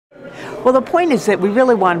Well, the point is that we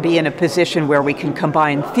really want to be in a position where we can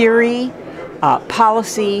combine theory,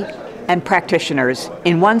 policy, and practitioners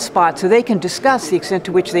in one spot so they can discuss the extent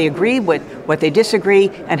to which they agree with what they disagree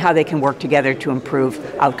and how they can work together to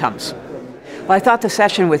improve outcomes. Well, I thought the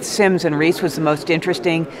session with Sims and Rees was the most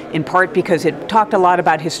interesting, in part because it talked a lot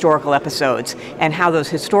about historical episodes and how those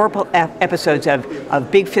historical episodes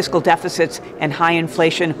of big fiscal deficits and high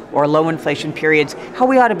inflation or low inflation periods, how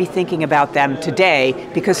we ought to be thinking about them today,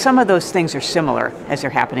 because some of those things are similar as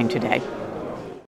they're happening today.